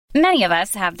Many of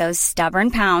us have those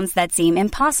stubborn pounds that seem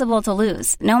impossible to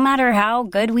lose, no matter how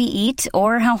good we eat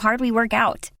or how hard we work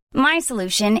out. My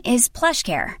solution is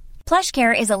PlushCare.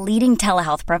 PlushCare is a leading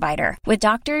telehealth provider with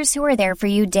doctors who are there for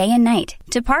you day and night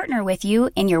to partner with you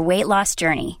in your weight loss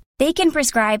journey. They can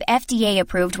prescribe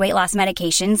FDA-approved weight loss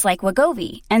medications like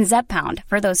Wegovy and Zepbound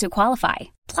for those who qualify.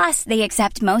 Plus, they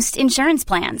accept most insurance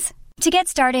plans. To get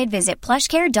started, visit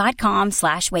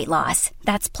plushcare.com/weightloss.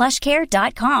 That's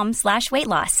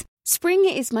plushcare.com/weightloss. Spring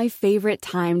is my favorite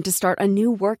time to start a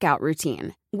new workout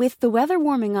routine. With the weather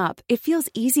warming up, it feels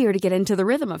easier to get into the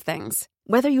rhythm of things.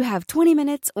 Whether you have 20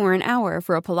 minutes or an hour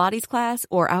for a Pilates class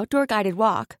or outdoor guided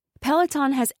walk,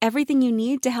 Peloton has everything you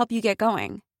need to help you get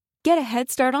going. Get a head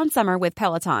start on summer with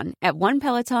Peloton at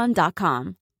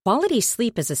onepeloton.com. Quality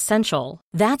sleep is essential.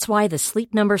 That's why the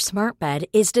Sleep Number Smart Bed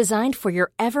is designed for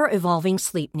your ever-evolving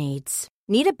sleep needs.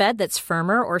 Need a bed that's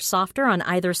firmer or softer on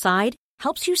either side?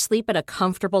 Helps you sleep at a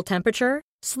comfortable temperature?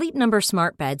 Sleep Number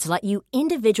Smart Beds let you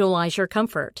individualize your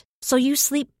comfort, so you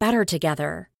sleep better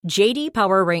together. J.D.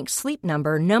 Power ranks Sleep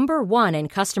Number number 1 in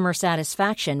customer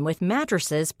satisfaction with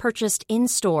mattresses purchased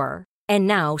in-store. And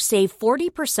now, save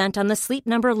 40% on the Sleep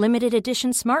Number Limited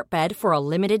Edition Smart Bed for a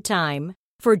limited time.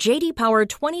 For J.D. Power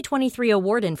 2023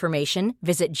 award information,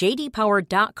 visit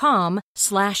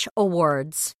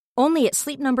jdpower.com/awards. Only at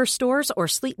Sleep Number stores or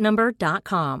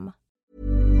sleepnumber.com.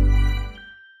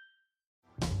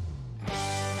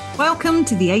 Welcome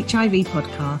to the HIV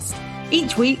podcast.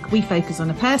 Each week we focus on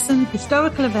a person,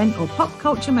 historical event or pop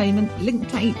culture moment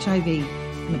linked to HIV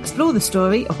and explore the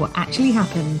story of what actually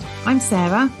happened. I'm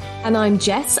Sarah. And I'm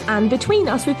Jess, and between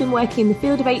us we've been working in the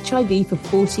field of HIV for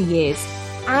 40 years.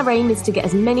 Our aim is to get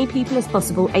as many people as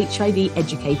possible HIV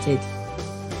educated.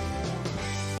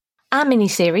 Our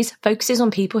mini-series focuses on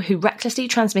people who recklessly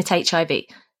transmit HIV,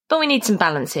 but we need some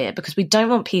balance here because we don't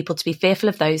want people to be fearful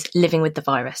of those living with the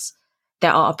virus.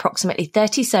 There are approximately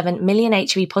 37 million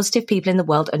HIV positive people in the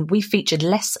world, and we've featured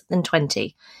less than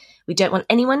 20. We don't want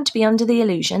anyone to be under the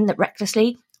illusion that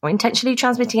recklessly or intentionally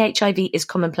transmitting HIV is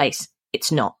commonplace.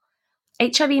 It's not.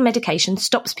 HIV medication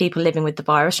stops people living with the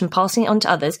virus from passing it on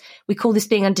to others. We call this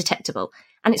being undetectable,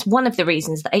 and it's one of the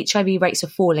reasons that HIV rates are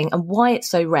falling and why it's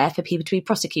so rare for people to be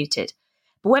prosecuted.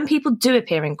 But when people do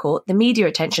appear in court, the media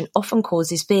attention often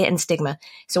causes fear and stigma,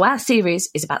 so our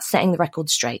series is about setting the record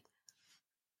straight.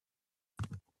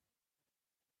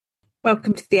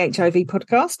 Welcome to the HIV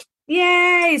podcast.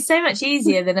 Yay! So much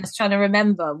easier than us trying to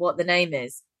remember what the name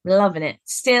is. Loving it.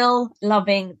 Still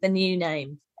loving the new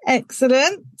name.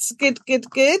 Excellent. Good.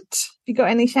 Have you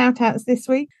got any shout outs this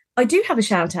week? I do have a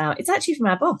shout out. It's actually from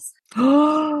our boss.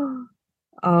 Oh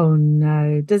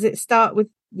no. Does it start with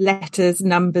letters,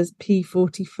 numbers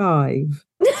P45?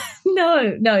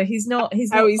 No, he's not.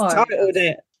 He's how he's titled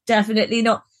it. Definitely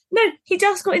not. No, he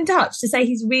just got in touch to say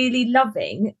he's really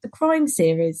loving the crime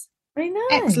series. I know.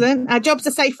 Excellent. Our jobs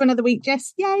are safe for another week,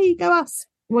 Jess. Yay, go us.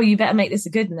 Well, you better make this a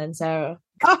good one then, Sarah.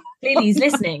 Clearly he's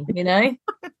listening, you know.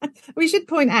 We should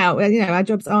point out, our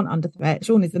jobs aren't under threat.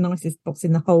 Sean is the nicest boss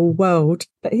in the whole world,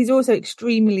 but he's also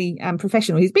extremely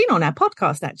professional. He's been on our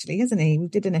podcast, actually, hasn't he? We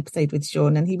did an episode with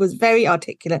Sean and he was very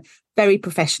articulate, very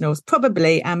professional. It's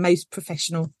probably our most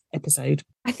professional episode.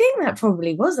 I think that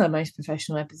probably was our most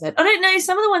professional episode. I don't know.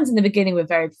 Some of the ones in the beginning were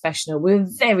very professional. We were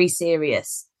very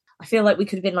serious. I feel like we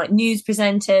could have been like news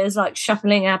presenters, like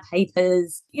shuffling our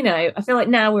papers. I feel like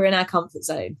now we're in our comfort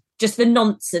zone. Just the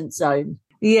nonsense zone.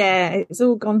 Yeah, it's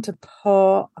all gone to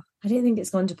pot. I don't think it's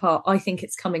gone to pot. I think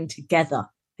it's coming together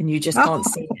and you just can't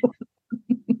see it.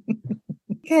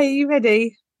 Okay, you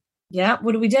ready? Yeah,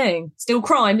 what are we doing? Still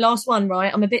crime, last one,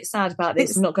 right? I'm a bit sad about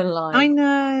this, I'm not going to lie. I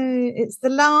know. It's the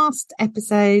last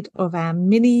episode of our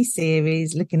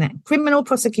mini-series looking at criminal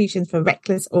prosecutions for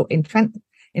reckless or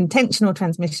intentional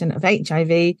transmission of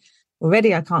HIV.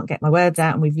 Already I can't get my words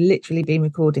out and we've literally been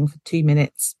recording for 2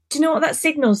 minutes. Do you know what that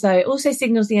signals, though? It also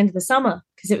signals the end of the summer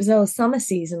because it was our summer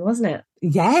season, wasn't it?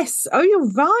 Yes. Oh, you're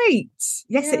right. Yes,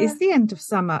 Yeah. It is the end of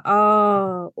summer.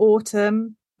 Oh,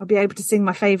 autumn. I'll be able to sing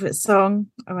my favourite song.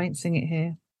 I won't sing it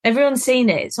here. Everyone's seen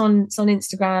it. It's on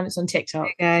Instagram. It's on TikTok.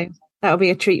 There you go. That'll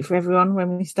be a treat for everyone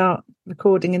when we start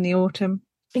recording in the autumn.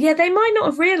 Yeah, they might not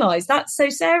have realised that. So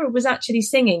Sarah was actually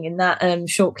singing in that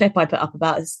short clip I put up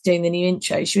about us doing the new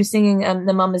intro. She was singing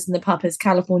the Mamas and the Papas,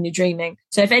 California Dreaming.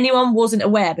 So if anyone wasn't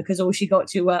aware, because all she got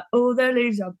to were, all the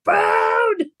leaves are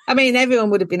brown. I mean, everyone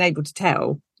would have been able to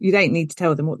tell. You don't need to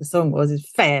tell them what the song was.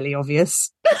 It's fairly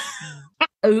obvious.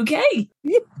 Okay.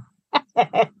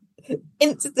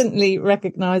 Instantly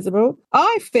recognisable.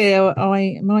 I feel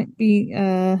I might be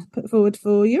put forward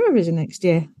for Eurovision next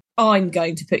year. I'm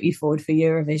going to put you forward for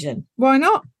Eurovision. Why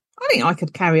not? I think I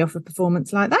could carry off a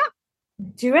performance like that.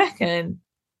 Do you reckon?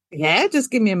 Yeah,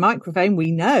 just give me a microphone.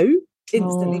 We know.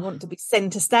 Instantly want to be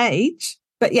centre stage.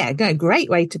 But yeah, no, great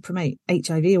way to promote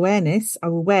HIV awareness. I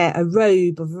will wear a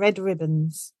robe of red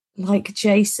ribbons. Like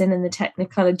Jason and the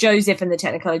Technicolor, Joseph and the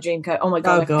Technicolor Dreamcoat. Oh my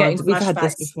God, I'm getting we've had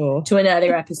this before. To an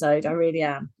earlier episode. I really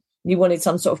am. You wanted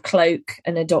some sort of cloak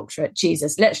and a doctorate.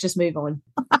 Jesus, let's just move on.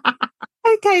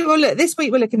 Okay, well, look, this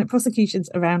week we're looking at prosecutions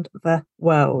around the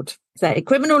world. So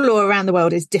criminal law around the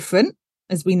world is different.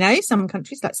 As we know, some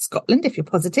countries like Scotland, if you're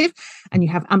positive and you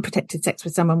have unprotected sex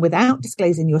with someone without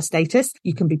disclosing your status,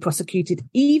 you can be prosecuted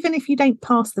even if you don't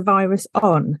pass the virus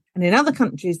on. And in other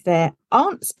countries, there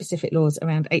aren't specific laws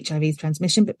around HIV's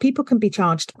transmission, but people can be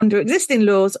charged under existing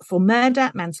laws for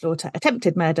murder, manslaughter,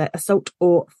 attempted murder, assault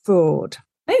or fraud.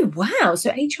 Oh, wow.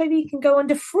 So HIV can go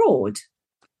under fraud?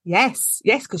 Yes,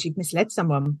 because you've misled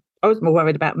someone. I was more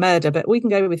worried about murder, but we can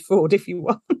go with fraud if you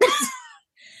want.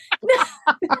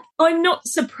 I'm not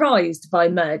surprised by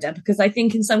murder because I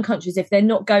think in some countries, if they're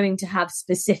not going to have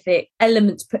specific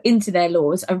elements put into their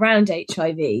laws around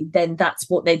HIV, then that's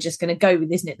what they're just going to go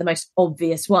with, isn't it? The most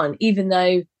obvious one, even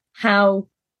though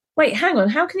wait, hang on.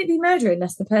 How can it be murder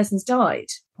unless the person's died?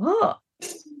 What?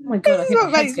 Oh my God, this is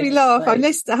what makes me laugh. I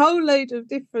list a whole load of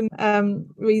different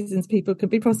reasons people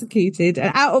could be prosecuted.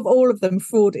 And out of all of them,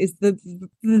 fraud is the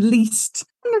least,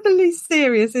 one of the least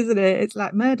serious, isn't it? It's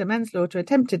like murder, manslaughter,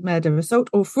 attempted murder,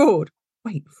 assault or fraud.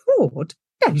 Wait, fraud?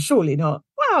 No, surely not.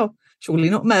 Well,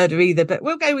 surely not murder either, but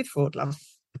we'll go with fraud, love.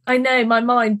 I know, my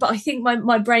mind, but I think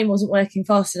my brain wasn't working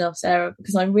fast enough, Sarah,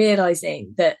 because I'm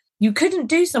realising that you couldn't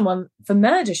do someone for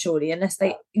murder, surely, unless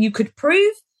you could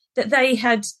prove that they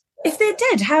had... If they're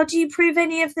dead, how do you prove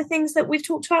any of the things that we've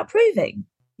talked about proving?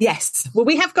 Yes. Well,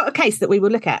 we have got a case that we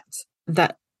will look at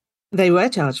that they were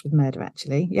charged with murder,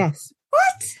 actually. Yes.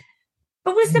 What?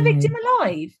 But was the victim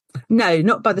alive? No,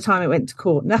 not by the time it went to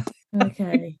court. No.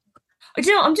 Okay. Do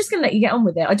you know what? I'm just going to let you get on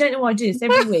with it. I don't know why I do this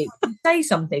every week. You say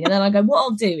something and then I go, what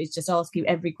I'll do is just ask you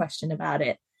every question about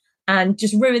it and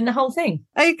just ruin the whole thing.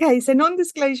 Okay, so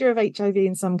non-disclosure of HIV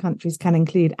in some countries can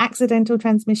include accidental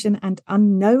transmission and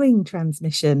unknowing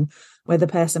transmission, where the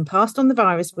person passed on the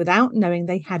virus without knowing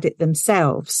they had it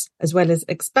themselves, as well as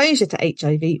exposure to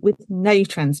HIV with no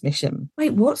transmission.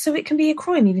 Wait, what? So it can be a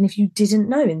crime even if you didn't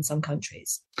know in some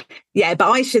countries? Yeah,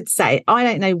 but I should say, I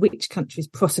don't know which countries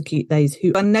prosecute those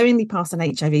who unknowingly pass on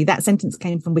HIV. That sentence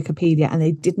came from Wikipedia and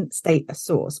they didn't state a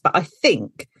source. But I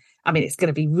think... it's going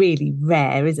to be really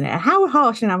rare, isn't it? How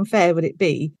harsh and unfair would it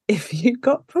be if you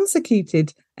got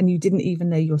prosecuted and you didn't even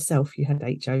know yourself you had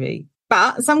HIV?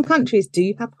 But some countries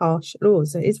do have harsh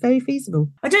laws, so it's very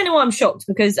feasible. I don't know why I'm shocked,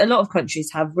 because a lot of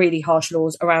countries have really harsh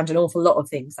laws around an awful lot of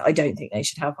things that I don't think they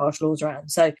should have harsh laws around.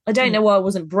 So I don't know why I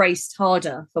wasn't braced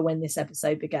harder for when this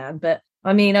episode began. But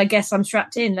I guess I'm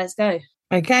strapped in. Let's go.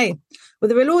 Okay. Well,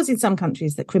 there are laws in some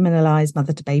countries that criminalise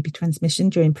mother-to-baby transmission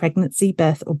during pregnancy,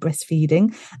 birth or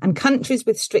breastfeeding. And countries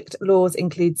with strict laws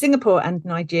include Singapore and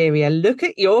Nigeria. Look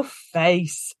at your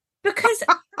face. Because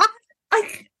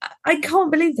I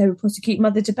can't believe they would prosecute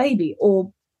mother-to-baby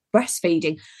or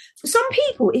breastfeeding. For some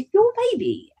people, if your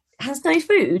baby has no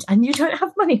food and you don't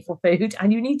have money for food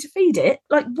and you need to feed it,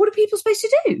 what are people supposed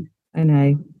to do? I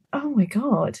know. Oh, my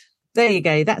God. There you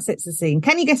go. That sets the scene.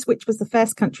 Can you guess which was the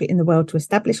first country in the world to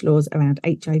establish laws around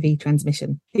HIV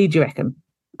transmission? Who do you reckon?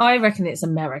 I reckon it's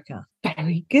America.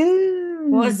 Very good.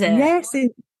 Was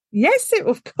it? Yes,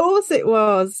 of course it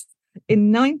was.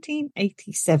 In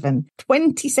 1987,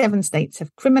 27 states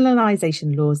have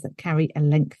criminalisation laws that carry a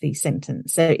lengthy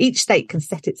sentence. So each state can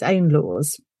set its own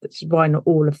laws, which is why not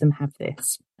all of them have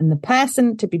this. And the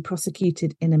person to be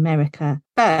prosecuted in America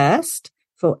first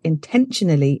for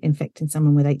intentionally infecting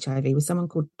someone with HIV was someone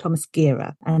called Thomas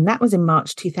Guerra. And that was in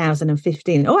March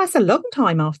 2015. Oh, that's a long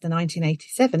time after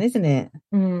 1987, isn't it?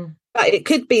 Mm. But it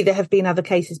could be there have been other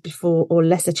cases before, or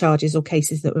lesser charges or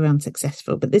cases that were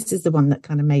unsuccessful. But this is the one that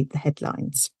kind of made the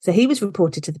headlines. So he was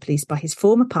reported to the police by his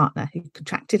former partner who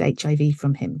contracted HIV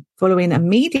from him. Following a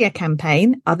media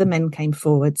campaign, other men came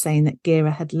forward saying that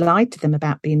Guerra had lied to them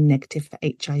about being negative for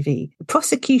HIV. The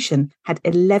prosecution had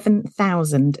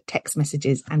 11,000 text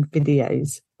messages and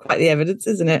videos. Quite the evidence,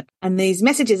 isn't it? And these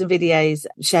messages and videos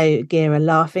show Guerra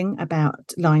laughing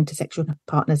about lying to sexual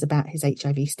partners about his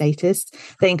HIV status.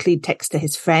 They include texts to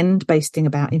his friend boasting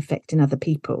about infecting other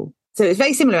people. So it's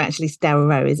very similar actually to Darryl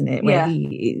Rowe, isn't it? Where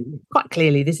he quite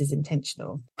clearly this is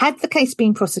intentional. Had the case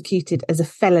been prosecuted as a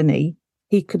felony,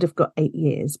 he could have got 8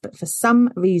 years. But for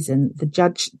some reason, the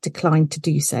judge declined to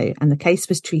do so. And the case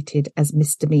was treated as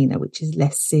misdemeanor, which is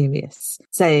less serious.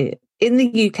 So in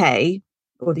the UK,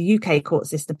 or the UK court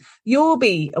system. You'll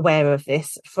be aware of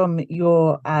this from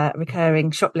your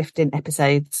recurring shoplifting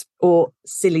episodes, or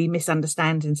silly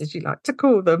misunderstandings, as you like to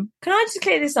call them. Can I just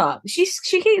clear this up? She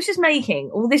keeps just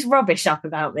making all this rubbish up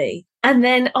about me. And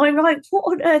then I'm like, what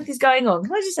on earth is going on?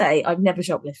 Can I just say, I've never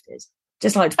shoplifted.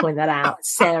 Just like to point that out.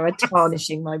 Sarah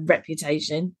tarnishing my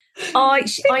reputation. I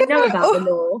know about the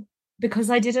law because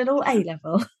I did a law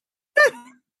A-level.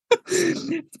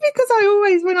 It's because I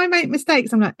always, when I make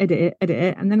mistakes, I'm like, edit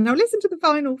it. And then I'll listen to the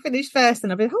final finish first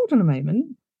and I'll be, hold on a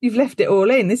moment. You've left it all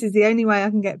in. This is the only way I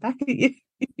can get back at you.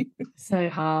 So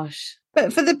harsh.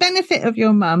 But for the benefit of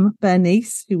your mum,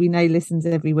 Bernice, who we know listens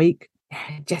every week,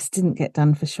 just didn't get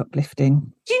done for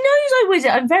shoplifting. She knows I would.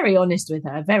 I'm very honest with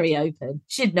her, very open.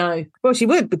 She'd know. Well, she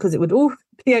would, because it would all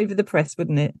be over the press,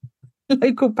 wouldn't it?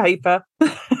 Local paper.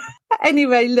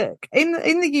 Anyway, look, in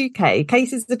the UK,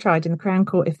 cases are tried in the Crown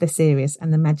Court if they're serious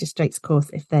and the Magistrates' Court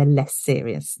if they're less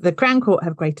serious. The Crown Court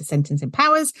have greater sentencing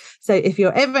powers, so if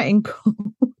you're ever in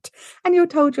court and you're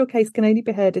told your case can only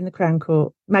be heard in the Crown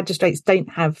Court, magistrates don't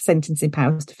have sentencing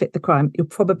powers to fit the crime, you're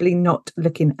probably not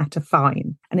looking at a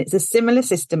fine. And it's a similar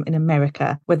system in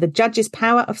America, where the judge's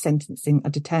power of sentencing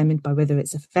are determined by whether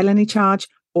it's a felony charge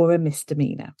or a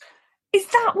misdemeanor. Is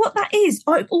that what that is?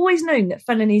 I've always known that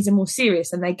felonies are more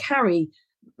serious and they carry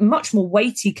much more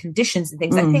weighty conditions and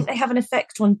things. I think they have an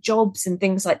effect on jobs and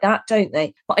things like that, don't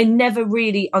they? But I never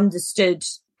really understood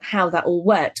how that all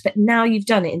worked. But now you've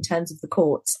done it in terms of the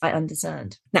courts, I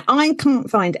understand. Now, I can't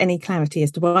find any clarity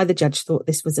as to why the judge thought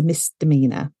this was a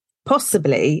misdemeanor.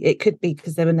 Possibly it could be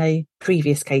because there were no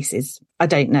previous cases. I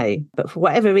don't know. But for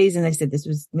whatever reason, they said this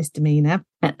was misdemeanor.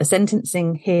 At the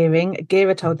sentencing hearing,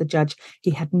 Gira told the judge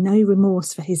he had no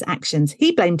remorse for his actions.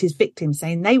 He blamed his victims,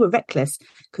 saying they were reckless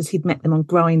because he'd met them on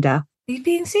Grindr. Are you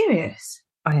being serious?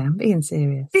 I am being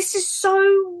serious. This is so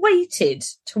weighted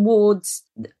towards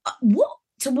what?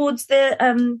 Towards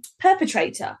the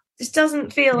perpetrator. This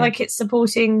doesn't feel like it's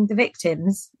supporting the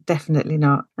victims. Definitely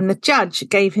not. And the judge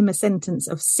gave him a sentence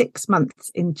of 6 months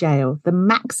in jail, the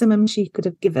maximum she could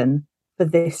have given for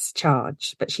this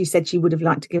charge. But she said she would have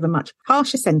liked to give a much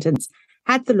harsher sentence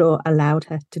had the law allowed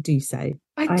her to do so.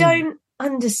 I don't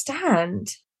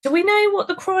understand. Do we know what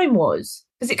the crime was?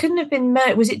 Because it couldn't have been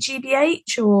murder. Was it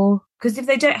GBH or... Because if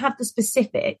they don't have the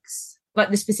specifics, like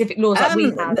the specific laws that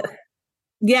we have...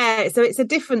 Yeah, so it's a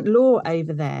different law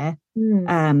over there,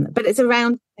 but it's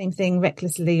around the same thing,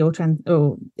 recklessly or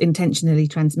intentionally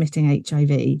transmitting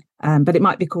HIV. But it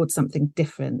might be called something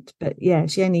different. But yeah,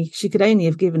 she could only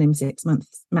have given him 6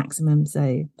 months maximum.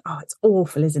 So, it's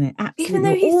awful, isn't it? Absolutely. Even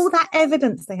though all that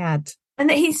evidence they had, and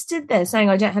that he stood there saying,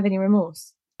 "I don't have any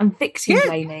remorse," and victim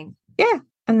blaming. Yeah.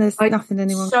 And there's nothing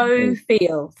anyone can do.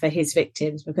 Feel for his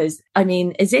victims, because I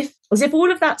mean, as if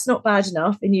all of that's not bad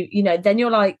enough, and you know, then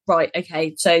you're like, right,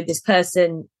 okay, so this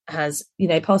person has,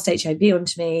 passed HIV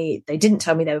onto me. They didn't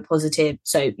tell me they were positive,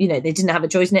 so they didn't have a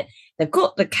choice in it. They've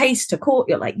got the case to court.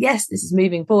 You're like, yes, this is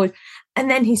moving forward. And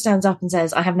then he stands up and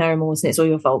says, "I have no remorse, and it's all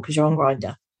your fault because you're on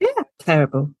Grindr." Yeah,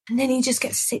 terrible. And then he just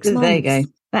gets 6 months. There you go.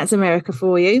 That's America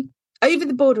for you. Over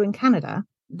the border in Canada,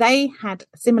 they had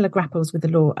similar grapples with the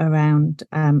law around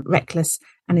reckless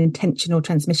and intentional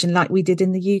transmission like we did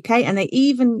in the UK. And they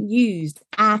even used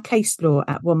our case law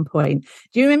at one point.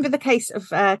 Do you remember the case of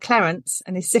Clarence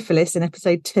and his syphilis in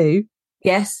episode 2?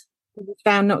 Yes. He was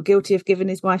found not guilty of giving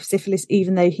his wife syphilis,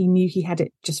 even though he knew he had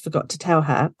it, just forgot to tell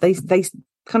her. They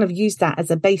kind of used that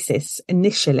as a basis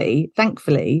initially.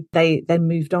 Thankfully, they then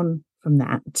moved on from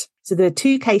that. So there are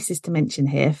 2 cases to mention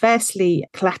here. Firstly,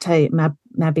 Clato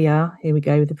Mabia, here we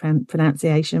go with the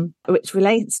pronunciation, which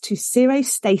relates to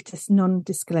serostatus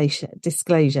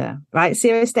non-disclosure, right?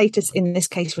 Serostatus in this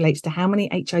case relates to how many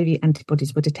HIV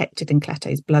antibodies were detected in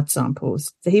Clato's blood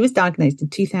samples. So he was diagnosed in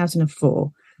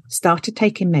 2004, started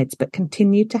taking meds, but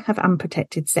continued to have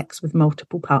unprotected sex with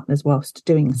multiple partners whilst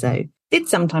doing so. Did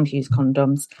sometimes use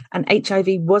condoms, and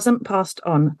HIV wasn't passed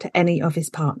on to any of his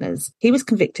partners. He was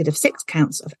convicted of 6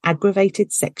 counts of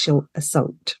aggravated sexual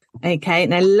assault. Okay,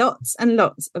 now lots and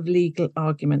lots of legal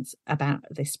arguments about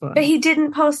this one. But he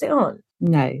didn't pass it on?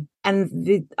 No. And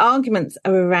the arguments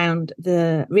are around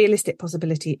the realistic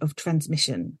possibility of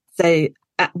transmission. So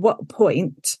at what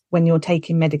point, when you're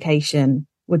taking medication,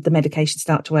 would the medication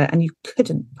start to work and you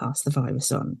couldn't pass the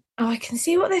virus on? Oh, I can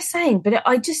see what they're saying, but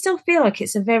I just still feel like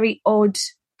it's a very odd...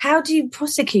 How do you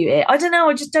prosecute it? I don't know.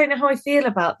 I just don't know how I feel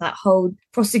about that whole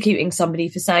prosecuting somebody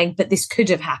for saying, but this could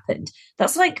have happened.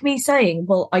 That's like me saying,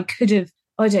 well, I could have,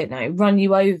 I don't know, run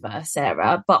you over,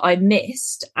 Sarah, but I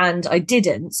missed and I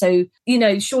didn't. So,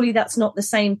 surely that's not the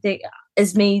same thing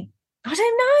as me. I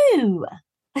don't know.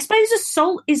 I suppose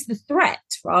assault is the threat,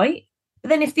 right? But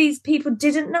then if these people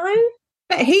didn't know...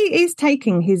 But he is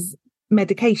taking his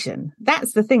medication.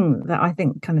 That's the thing that I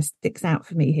think kind of sticks out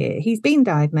for me here. He's been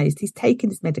diagnosed, he's taken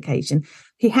his medication,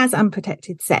 he has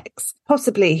unprotected sex.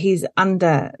 Possibly he's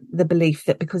under the belief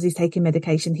that because he's taking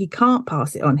medication, he can't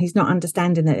pass it on. He's not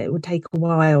understanding that it would take a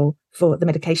while for the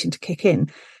medication to kick in.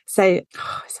 So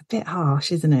it's a bit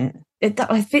harsh, isn't it?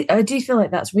 I do feel like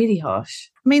that's really harsh.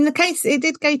 I mean, the case, it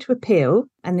did go to appeal,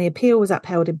 and the appeal was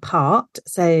upheld in part.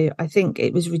 So I think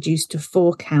it was reduced to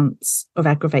 4 counts of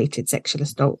aggravated sexual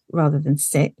assault rather than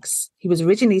 6. He was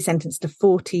originally sentenced to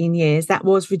 14 years. That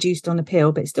was reduced on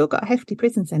appeal, but still got a hefty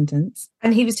prison sentence.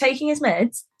 And he was taking his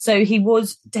meds. So he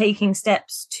was taking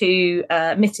steps to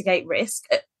mitigate risk.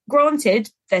 Granted,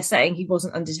 they're saying he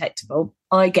wasn't undetectable.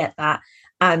 I get that.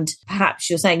 And perhaps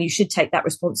you're saying you should take that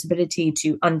responsibility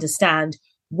to understand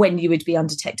when you would be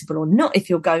undetectable or not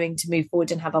if you're going to move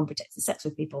forward and have unprotected sex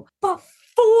with people. But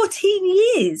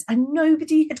 14 years and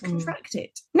nobody had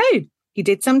contracted. No, he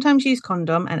did sometimes use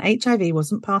condom, and HIV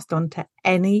wasn't passed on to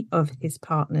any of his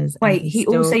partners. Wait, he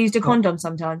also used a condom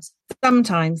sometimes?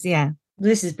 Sometimes, yeah.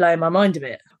 This is blowing my mind a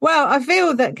bit. Well, I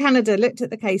feel that Canada looked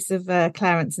at the case of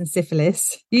Clarence and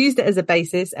syphilis, used it as a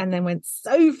basis, and then went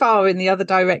so far in the other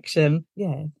direction.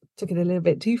 Yeah, took it a little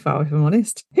bit too far, if I'm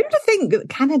honest. Who would think that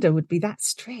Canada would be that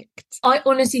strict? I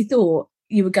honestly thought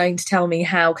you were going to tell me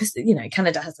how, because, you know,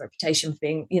 Canada has a reputation for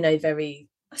being, you know, very,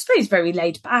 I suppose, very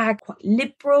laid back, quite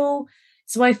liberal.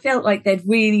 So I felt like they'd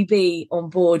really be on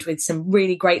board with some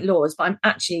really great laws, but I'm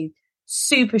actually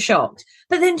super shocked.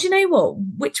 But then, do you know what?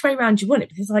 Which way around do you want it?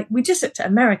 Because, like, we just looked at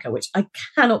America, which I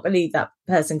cannot believe that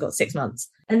person got 6 months.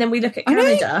 And then we look at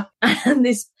Canada and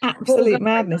this absolute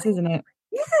madness, isn't it?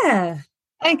 Yeah.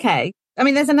 Okay. I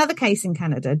mean, there's another case in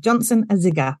Canada, Johnson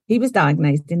Aziga. He was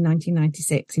diagnosed in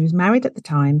 1996. He was married at the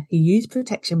time. He used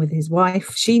protection with his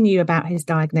wife. She knew about his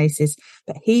diagnosis,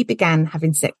 but he began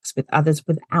having sex with others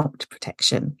without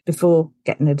protection before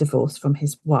getting a divorce from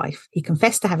his wife. He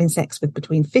confessed to having sex with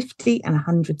between 50 and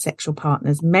 100 sexual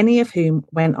partners, many of whom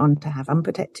went on to have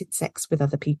unprotected sex with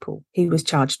other people. He was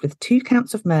charged with 2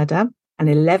 counts of murder and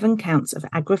 11 counts of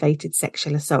aggravated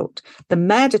sexual assault. The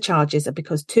murder charges are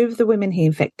because 2 of the women he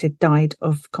infected died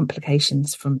of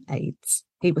complications from AIDS.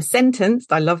 He was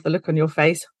sentenced, I love the look on your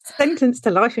face, sentenced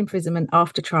to life imprisonment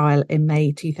after trial in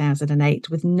May 2008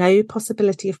 with no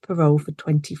possibility of parole for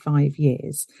 25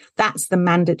 years. That's the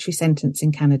mandatory sentence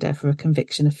in Canada for a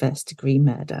conviction of first-degree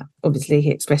murder. Obviously, he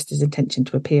expressed his intention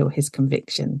to appeal his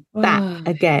conviction. Wow. That,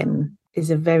 again, is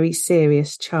a very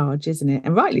serious charge, isn't it?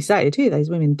 And rightly so too. Those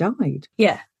women died.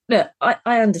 Yeah. Look,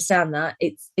 I understand that.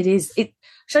 It is.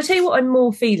 Shall I tell you what I'm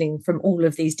more feeling from all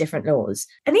of these different laws?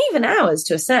 And even ours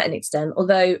to a certain extent,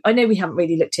 although I know we haven't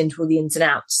really looked into all the ins and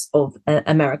outs of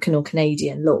American or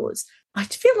Canadian laws. I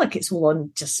feel like it's all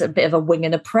on just a bit of a wing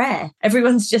and a prayer.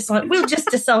 Everyone's just like, we'll just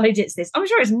decide it's this. I'm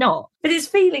sure it's not, but it's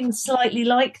feeling slightly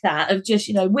like that of just,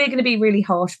 you know, we're going to be really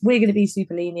harsh. We're going to be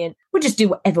super lenient. We'll just do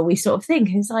whatever we sort of think.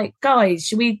 And it's like, guys,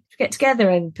 should we get together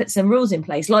and put some rules in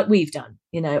place like we've done?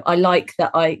 You know, I like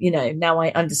that now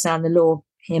I understand the law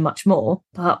here much more,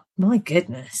 but my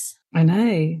goodness. I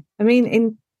know. I mean,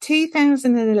 in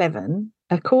 2011,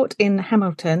 a court in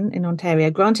Hamilton in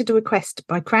Ontario granted a request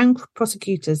by Crown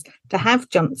prosecutors to have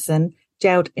Johnson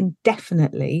jailed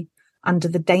indefinitely under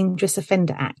the Dangerous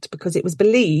Offender Act because it was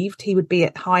believed he would be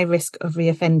at high risk of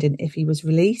reoffending if he was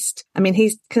released. I mean,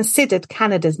 he's considered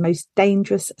Canada's most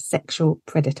dangerous sexual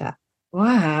predator.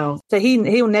 Wow. So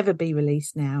he'll never be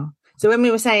released now. So when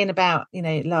we were saying about, you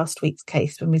know, last week's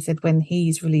case, when we said when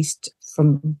he's released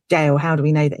from jail, how do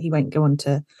we know that he won't go on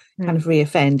to kind of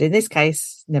reoffend? In this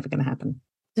case, never going to happen.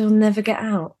 They'll never get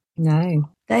out. No.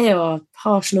 They are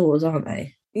harsh laws, aren't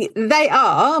they? They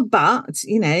are, but,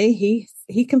 you know, he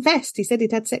confessed. He said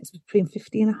he'd had sex with between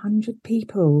 50 and 100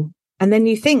 people. And then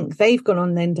you think they've gone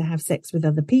on then to have sex with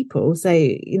other people. So,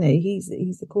 you know, he's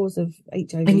the cause of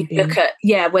HIV. And you look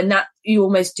at, when that, you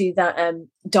almost do that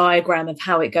diagram of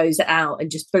how it goes out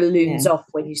and just balloons off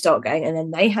when you start going. And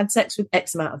then they had sex with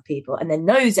X amount of people. And then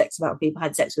those X amount of people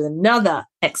had sex with another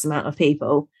X amount of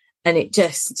people. And it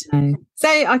just... So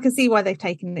I can see why they've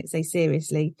taken it so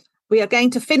seriously. We are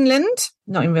going to Finland,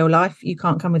 not in real life. You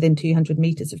can't come within 200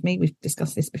 metres of me. We've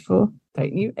discussed this before.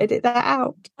 Don't you edit that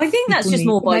out. I think that's just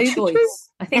more by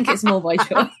choice. I think it's more by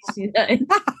choice, you know.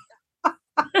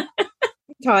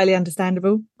 Entirely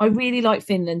understandable. I really like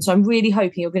Finland, so I'm really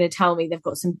hoping you're going to tell me they've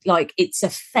got some, like, it's a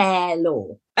fair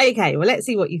law. Okay, well, let's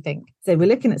see what you think. So we're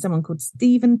looking at someone called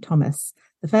Stephen Thomas,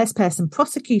 the first person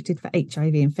prosecuted for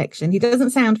HIV infection. He doesn't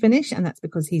sound Finnish, and that's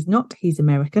because he's not. He's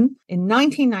American. In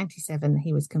 1997,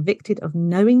 he was convicted of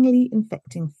knowingly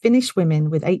infecting Finnish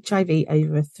women with HIV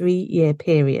over a 3-year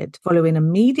period. Following a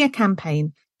media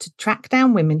campaign, to track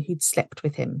down women who'd slept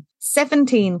with him.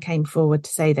 17 came forward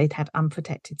to say they'd had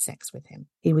unprotected sex with him.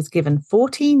 He was given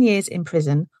 14 years in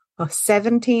prison for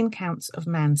 17 counts of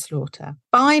manslaughter.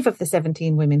 5 of the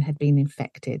 17 women had been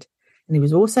infected, and he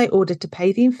was also ordered to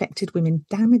pay the infected women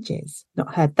damages.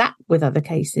 Not heard that with other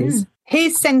cases.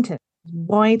 His sentence was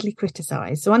widely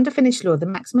criticised. So under Finnish law, the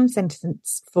maximum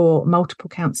sentence for multiple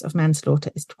counts of manslaughter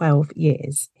is 12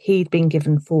 years. He'd been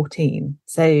given 14.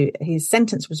 So his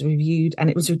sentence was reviewed and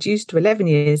it was reduced to 11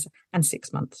 years and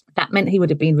 6 months. That meant he would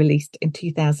have been released in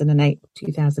 2008,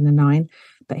 2009,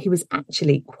 but he was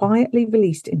actually quietly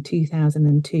released in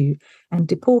 2002 and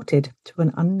deported to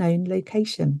an unknown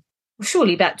location.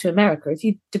 Surely back to America. If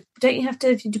you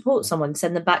deport someone,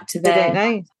 send them back to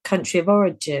their country of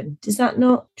origin. Is that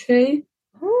not true?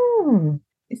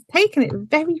 It's taken it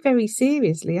very, very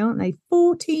seriously, aren't they?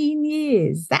 14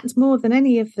 years. That's more than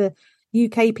any of the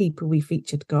UK people we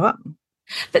featured got.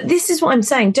 But this is what I'm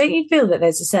saying. Don't you feel that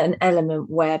there's a certain element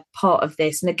where part of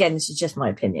this, and again, this is just my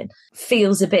opinion,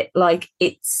 feels a bit like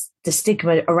it's the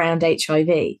stigma around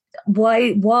HIV?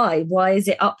 Why is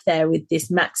it up there with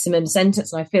this maximum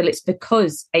sentence? And I feel it's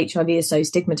because HIV is so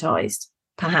stigmatized,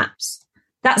 perhaps.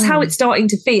 That's how it's starting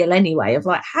to feel anyway, of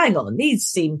like, hang on, these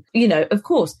seem, of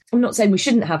course, I'm not saying we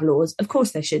shouldn't have laws. Of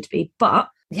course there should be. But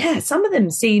yeah, some of them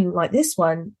seem like this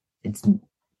one.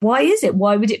 Why is it?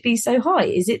 Why would it be so high?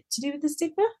 Is it to do with the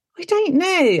stigma? I don't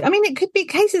know. I mean, it could be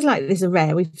cases like this are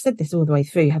rare. We've said this all the way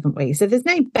through, haven't we? So there's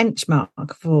no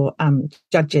benchmark for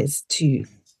judges to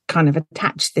kind of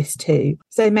attach this to.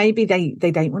 So maybe they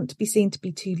don't want to be seen to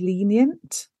be too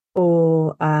lenient,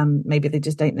 or maybe they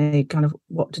just don't know kind of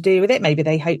what to do with it. Maybe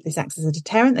they hope this acts as a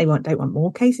deterrent. They don't want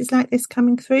more cases like this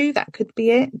coming through. That could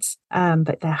be it.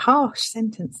 But they're harsh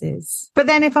sentences. But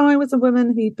then if I was a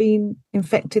woman who'd been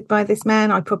infected by this man,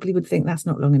 I probably would think that's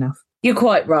not long enough. You're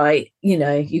quite right. You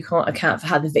can't account for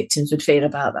how the victims would feel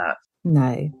about that.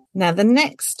 No. Now, the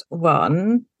next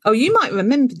one, you might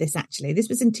remember this actually. This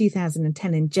was in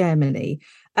 2010 in Germany.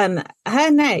 Her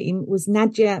name was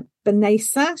Nadja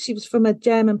Benessa. She was from a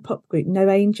German pop group, No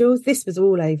Angels. This was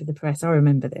all over the press. I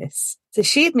remember this. So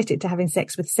she admitted to having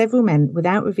sex with several men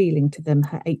without revealing to them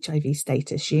her HIV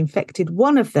status. She infected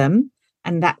one of them,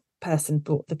 and that person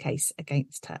brought the case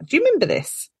against her. Do you remember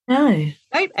this? No.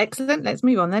 Oh, excellent. Let's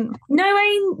move on then. No.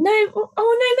 Oh,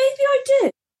 no, maybe I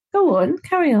did. Go on,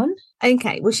 carry on.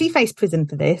 Okay, well, she faced prison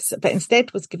for this, but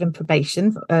instead was given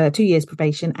probation, 2 years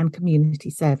probation and community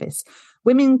service.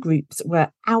 Women groups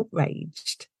were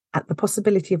outraged at the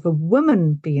possibility of a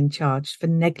woman being charged for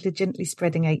negligently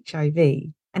spreading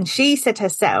HIV. And she said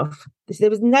herself, there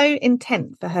was no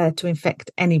intent for her to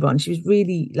infect anyone. She was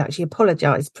really she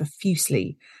apologised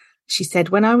profusely. She said,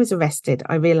 when I was arrested,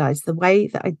 I realised the way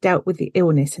that I dealt with the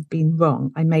illness had been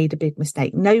wrong. I made a big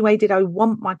mistake. No way did I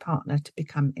want my partner to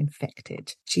become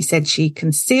infected. She said she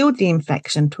concealed the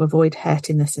infection to avoid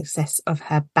hurting the success of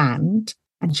her band.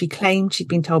 And she claimed she'd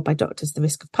been told by doctors the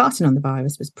risk of passing on the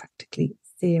virus was practically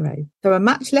zero. So a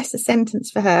much lesser sentence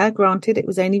for her. Granted, it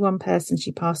was only one person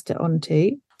she passed it on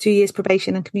to. 2 years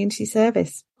probation and community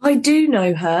service. I do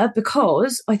know her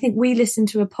because I think we listened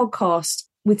to a podcast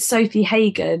with Sophie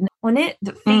Hagen on it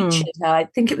that featured her. I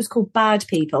think it was called Bad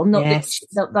People. Not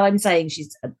that I'm saying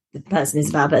the person is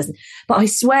a bad person, but I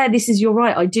swear you're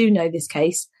right. I do know this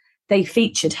case. They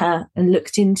featured her and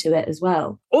looked into it as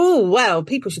well. Oh, well,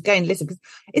 people should go and listen because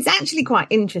it's actually quite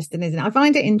interesting, isn't it? I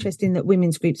find it interesting that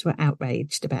women's groups were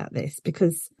outraged about this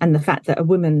and the fact that a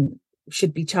woman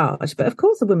should be charged. But of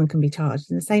course a woman can be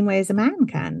charged in the same way as a man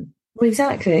can. Well,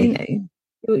 exactly.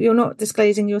 You're not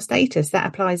disclosing your status. That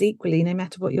applies equally no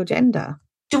matter what your gender.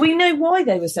 Do we know why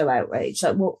they were so outraged?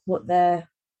 Like what their...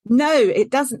 No,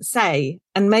 it doesn't say.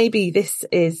 And maybe this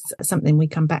is something we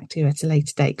come back to at a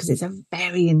later date because it's a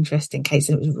very interesting case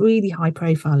and it was really high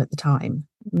profile at the time.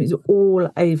 It was all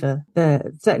over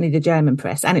certainly the German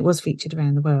press, and it was featured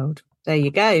around the world. There you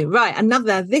go. Right.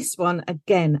 This one,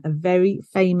 again, a very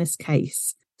famous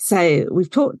case. So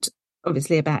we've talked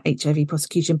obviously about HIV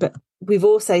prosecution, but we've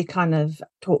also kind of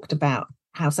talked about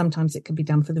how sometimes it can be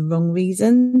done for the wrong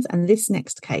reasons. And this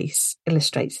next case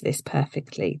illustrates this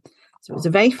perfectly. So it was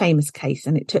a very famous case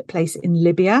and it took place in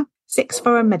Libya. 6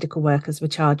 foreign medical workers were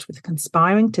charged with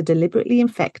conspiring to deliberately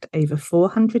infect over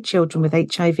 400 children with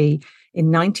HIV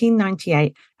in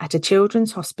 1998 at a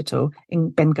children's hospital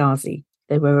in Benghazi.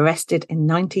 They were arrested in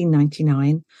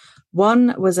 1999.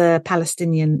 One was a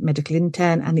Palestinian medical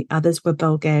intern and the others were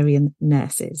Bulgarian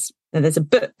nurses. Now, there's a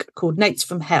book called Notes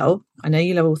from Hell. I know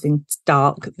you love all things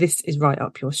dark. This is right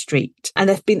up your street. And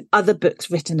there have been other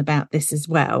books written about this as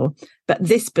well. But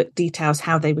this book details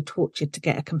how they were tortured to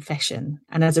get a confession.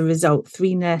 And as a result,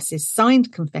 3 nurses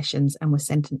signed confessions and were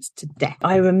sentenced to death.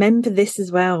 I remember this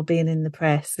as well being in the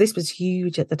press. This was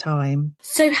huge at the time.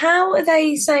 So how are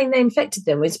they saying they infected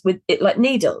them? With it like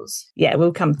needles? Yeah,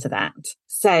 we'll come to that.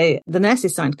 So the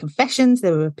nurses signed confessions,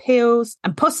 there were appeals,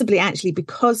 and possibly actually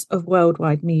because of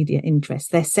worldwide media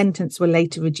interest, their sentence were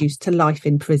later reduced to life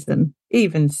in prison.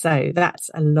 Even so,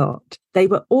 that's a lot. They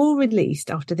were all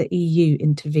released after the EU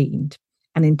intervened.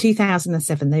 And in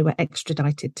 2007, they were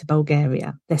extradited to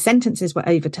Bulgaria. Their sentences were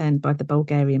overturned by the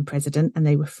Bulgarian president and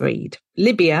they were freed.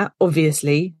 Libya,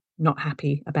 obviously, not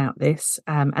happy about this.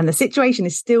 And the situation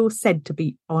is still said to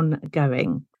be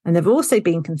ongoing. And there have also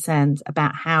been concerns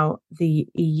about how the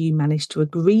EU managed to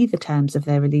agree the terms of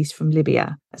their release from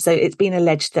Libya. So it's been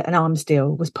alleged that an arms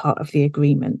deal was part of the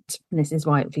agreement. And this is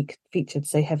why it featured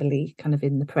so heavily kind of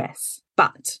in the press.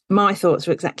 But my thoughts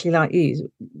were exactly like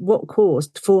you. What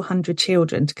caused 400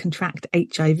 children to contract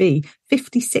HIV?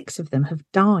 56 of them have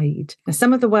died. Now,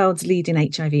 some of the world's leading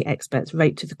HIV experts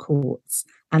wrote to the courts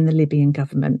and the Libyan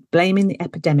government, blaming the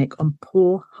epidemic on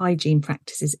poor hygiene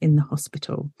practices in the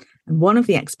hospital. And one of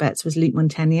the experts was Luc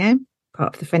Montagnier,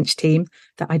 part of the French team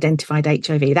that identified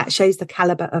HIV. That shows the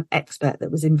calibre of expert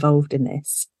that was involved in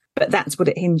this. But that's what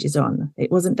it hinges on.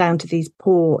 It wasn't down to these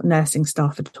poor nursing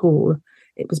staff at all.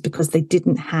 It was because they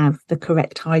didn't have the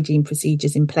correct hygiene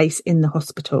procedures in place in the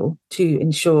hospital to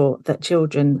ensure that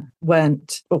children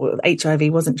weren't, or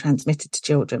HIV wasn't transmitted to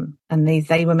children. And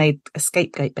they were made a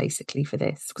scapegoat basically for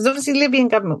this. Because obviously the Libyan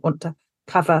government want to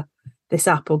cover this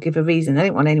up or give a reason. They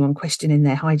don't want anyone questioning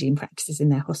their hygiene practices in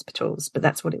their hospitals, but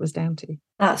that's what it was down to.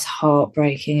 That's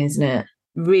heartbreaking, isn't it?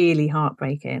 Really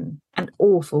heartbreaking and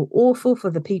awful for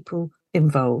the people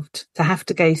involved to have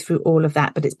to go through all of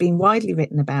that. But it's been widely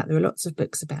written about. There are lots of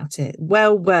books about it.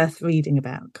 Well worth reading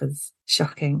about because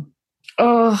shocking.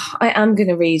 Oh, I am going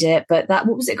to read it. But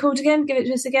what was it called again? Give it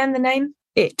to us again, the name.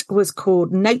 It was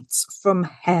called Notes from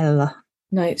Hell.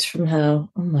 Notes from Hell.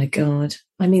 Oh my God.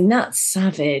 I mean, that's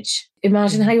savage.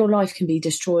 Imagine how your life can be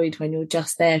destroyed when you're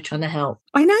just there trying to help.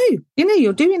 I know.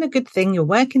 You're doing a good thing. You're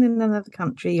working in another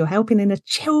country. You're helping in a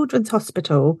children's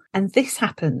hospital. And this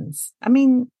happens. I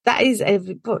mean, that is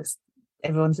everyone's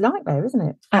nightmare, isn't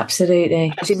it?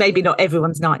 Absolutely. Actually, maybe not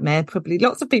everyone's nightmare. Probably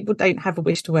lots of people don't have a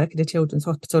wish to work in a children's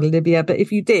hospital in Libya. But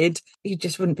if you did, you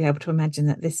just wouldn't be able to imagine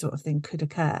that this sort of thing could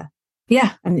occur.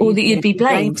 Yeah. And or that you'd be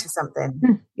blamed for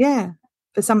something. Yeah.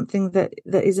 For something that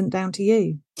isn't down to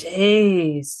you.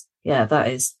 Jeez. Yeah, that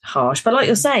is harsh. But like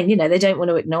you're saying, they don't want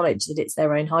to acknowledge that it's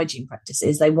their own hygiene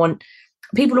practices.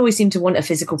 People always seem to want a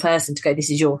physical person to go,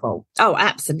 this is your fault. Oh,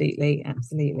 absolutely.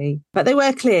 Absolutely. But they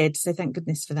were cleared. So thank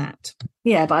goodness for that.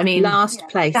 Yeah, but I mean, last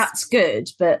place. That's good.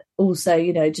 But also,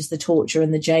 just the torture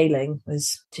and the jailing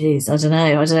was, geez, I don't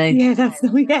know. Yeah,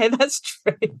 that's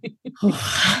true.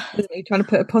 You're trying to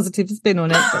put a positive spin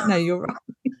on it, but no, you're right.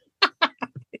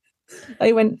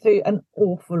 They went through an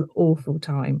awful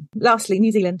time. Lastly,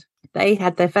 New Zealand. They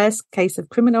had their first case of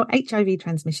criminal HIV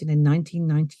transmission in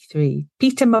 1993.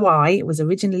 Peter Mawai was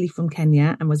originally from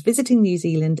Kenya and was visiting New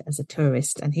Zealand as a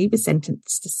tourist, and he was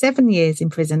sentenced to 7 years in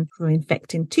prison for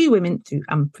infecting 2 women through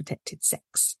unprotected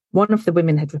sex. One of the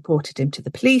women had reported him to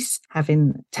the police,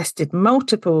 having tested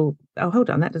multiple... Oh, hold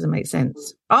on, that doesn't make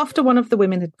sense. After one of the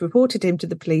women had reported him to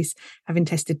the police, having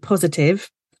tested positive,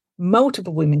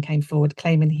 multiple women came forward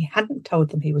claiming he hadn't told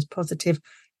them he was positive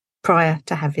prior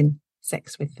to having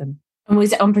sex with them. And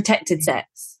was it unprotected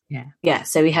sex? Yeah. Yeah,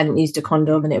 so he hadn't used a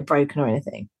condom and it had broken or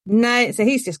anything? No, so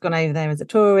he's just gone over there as a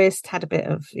tourist, had a bit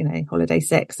of, holiday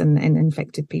sex and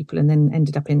infected people and then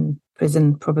ended up in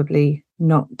prison, probably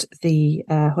not the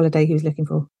holiday he was looking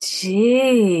for.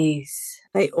 Jeez.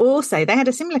 They had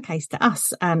a similar case to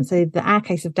us. Our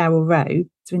case of Darryl Rowe.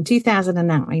 So in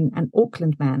 2009, an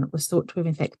Auckland man was thought to have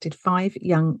infected 5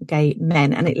 young gay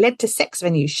men, and it led to sex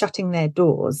venues shutting their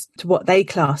doors to what they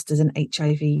classed as an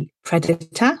HIV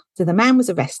predator. So the man was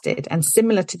arrested, and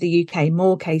similar to the UK,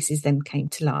 more cases then came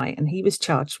to light, and he was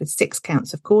charged with 6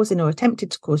 counts of causing or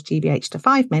attempted to cause GBH to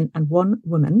 5 men and 1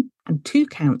 woman, and 2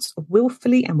 counts of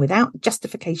willfully and without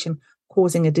justification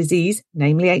causing a disease,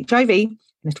 namely HIV,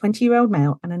 in a 20-year-old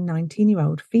male and a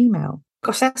 19-year-old female.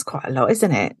 Gosh, that's quite a lot,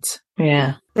 isn't it?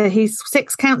 Yeah. So he's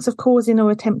 6 counts of causing or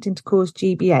attempting to cause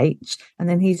GBH, and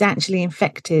then he's actually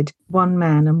infected 1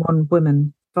 man and 1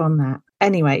 woman from that.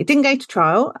 Anyway, it didn't go to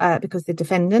trial because the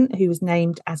defendant, who was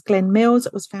named as Glenn Mills,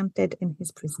 was found dead in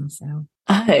his prison cell.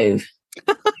 Oh.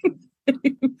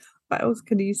 What else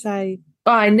can you say?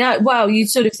 I know. Well, you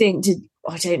sort of think,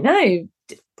 I don't know.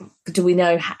 Do we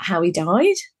know how he died?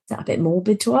 Is that a bit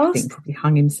morbid to ask? I think probably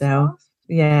hung himself.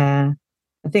 Yeah.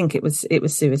 I think it was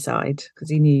suicide because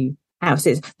he knew how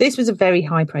serious. This was a very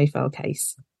high profile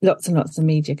case. Lots and lots of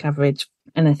media coverage.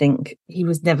 And I think he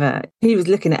was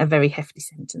looking at a very hefty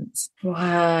sentence.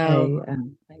 Wow. So,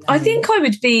 I think I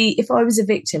would be, if I was a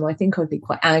victim, I think I'd be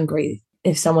quite angry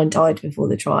if someone died before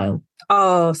the trial.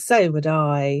 Oh, so would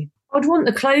I. I'd want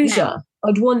the closure. Yeah.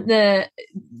 I'd want the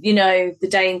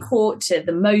day in court,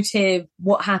 the motive,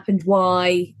 what happened,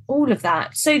 why, all of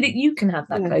that, so that you can have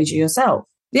that closure yourself.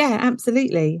 Yeah,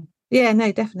 absolutely. Yeah,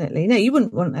 no, definitely. No, you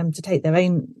wouldn't want them to take their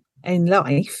own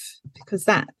life, because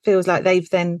that feels like they've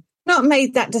then not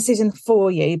made that decision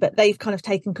for you, but they've kind of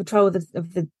taken control of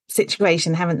the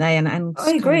situation, haven't they? And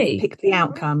I agree. Kind of picked the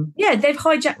outcome. Yeah, they've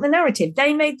hijacked the narrative.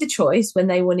 They made the choice when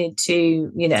they wanted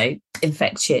to,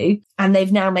 infect you, and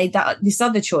they've now made this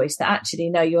other choice that actually,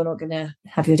 no, you're not going to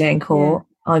have your day in court.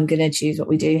 Yeah. I'm going to choose what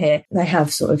we do here. They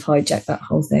have sort of hijacked that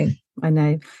whole thing. I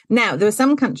know. Now, there are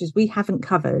some countries we haven't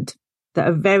covered that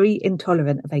are very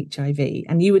intolerant of HIV,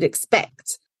 and you would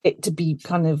expect it to be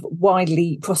kind of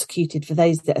widely prosecuted for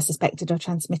those that are suspected of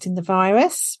transmitting the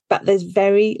virus. But there's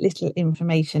very little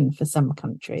information for some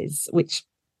countries, which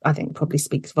I think probably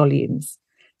speaks volumes.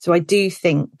 So I do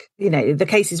think, the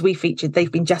cases we featured,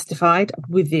 they've been justified,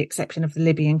 with the exception of the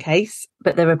Libyan case.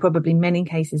 But there are probably many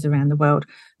cases around the world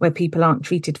where people aren't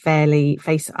treated fairly,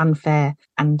 face unfair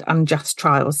and unjust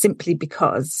trials simply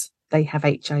because they have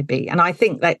HIV. And I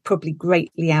think that probably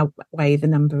greatly outweigh the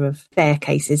number of fair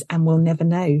cases, and we'll never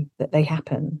know that they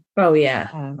happen. Oh,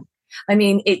 yeah. I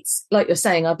mean, it's like you're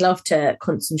saying, I'd love to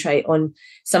concentrate on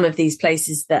some of these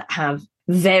places that have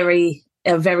very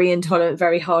intolerant,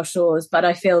 very harsh laws, but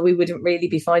I feel we wouldn't really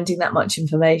be finding that much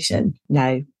information.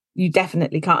 No, you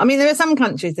definitely can't. I mean, there are some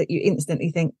countries that you instantly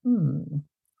think,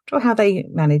 or how they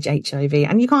manage HIV,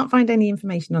 and you can't find any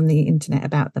information on the internet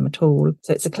about them at all.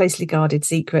 So it's a closely guarded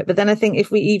secret. But then I think if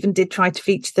we even did try to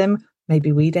feature them,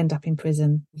 maybe we'd end up in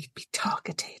prison. We'd be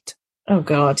targeted. Oh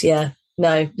God, yeah.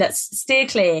 No, let's steer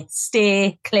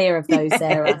clear of those,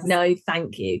 Sarah. Yes. No,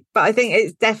 thank you. But I think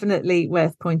it's definitely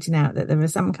worth pointing out that there are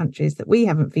some countries that we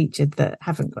haven't featured that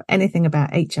haven't got anything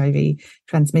about HIV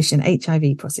transmission,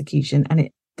 HIV prosecution, and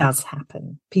it does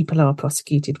happen. People are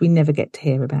prosecuted. We never get to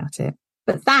hear about it.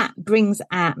 But that brings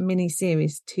our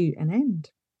mini-series to an end.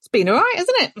 It's been all right,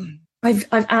 hasn't it?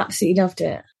 I've absolutely loved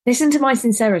it. Listen to my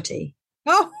sincerity.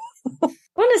 Oh,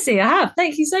 honestly, I have.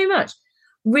 Thank you so much.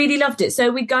 Really loved it.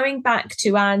 So we're going back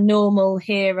to our normal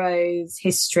heroes,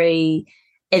 history,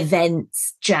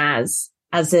 events, jazz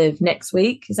as of next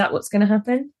week. Is that what's going to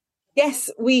happen?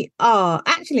 Yes, we are.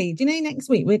 Actually, do you know, next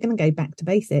week we're going to go back to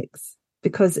basics,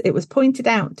 because it was pointed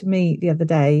out to me the other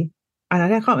day, and I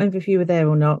can't remember if you were there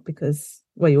or not, because,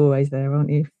 well, you're always there,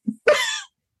 aren't you?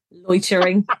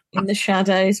 Loitering in the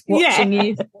shadows, watching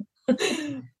you.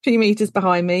 2 meters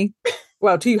behind me.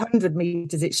 Well, 200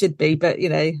 meters it should be, but,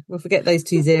 we'll forget those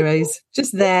 2 zeros.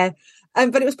 Just there.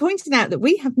 But it was pointed out that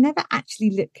we have never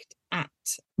actually looked at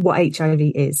what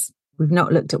HIV is. We've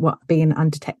not looked at what being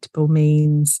undetectable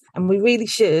means. And we really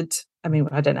should. I mean,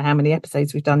 I don't know how many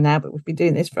episodes we've done now, but we've been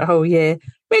doing this for a whole year.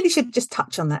 Really should just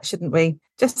touch on that, shouldn't we?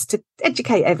 Just to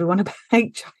educate everyone about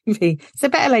HIV. So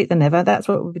better late than never. That's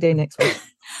what we'll be doing next week.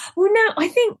 Well, no, I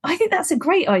think that's a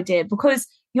great idea, because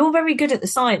you're very good at the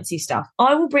sciencey stuff.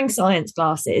 I will bring science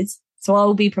glasses, so I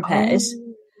will be prepared.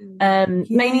 Yes.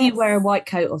 Maybe you wear a white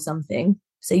coat or something,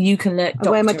 so you can look.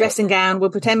 I'll wear my dressing gown. We'll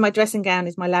pretend my dressing gown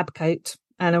is my lab coat,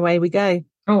 and away we go.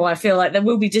 Oh, I feel like that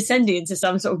we'll be descending into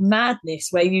some sort of madness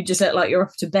where you just look like you're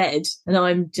off to bed, and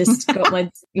I'm just got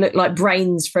my look like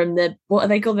brains from what are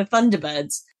they called, the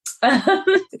Thunderbirds.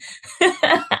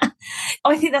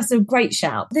 I think that's a great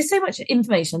shout. There's so much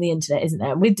information on the internet, isn't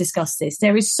there? And we've discussed this.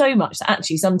 There is so much that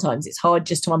actually sometimes it's hard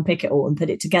just to unpick it all and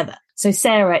put it together. So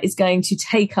Sarah is going to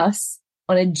take us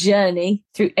on a journey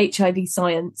through HIV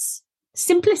science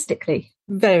simplistically.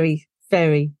 Very,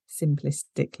 very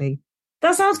simplistically.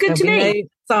 That sounds good to me.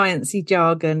 No sciencey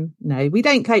jargon. No, we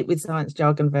don't cope with science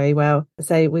jargon very well.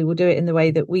 So we will do it in the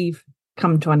way that we've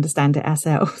come to understand it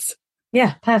ourselves.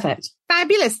 Yeah, perfect.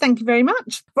 Fabulous. Thank you very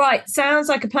much. Right. Sounds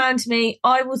like a plan to me.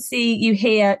 I will see you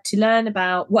here to learn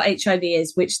about what HIV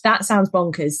is, which that sounds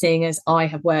bonkers, seeing as I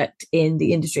have worked in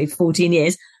the industry for 14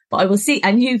 years, but I will see,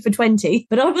 and you for 20,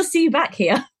 but I will see you back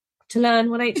here to learn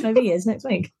what HIV is next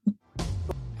week.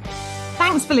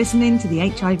 Thanks for listening to the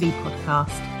HIV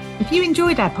podcast. If you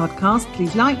enjoyed our podcast,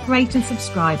 please like, rate and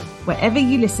subscribe wherever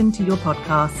you listen to your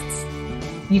podcasts.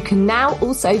 You can now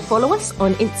also follow us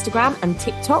on Instagram and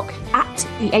TikTok at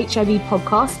the HIV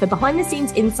Podcast for behind the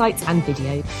scenes insights and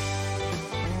videos.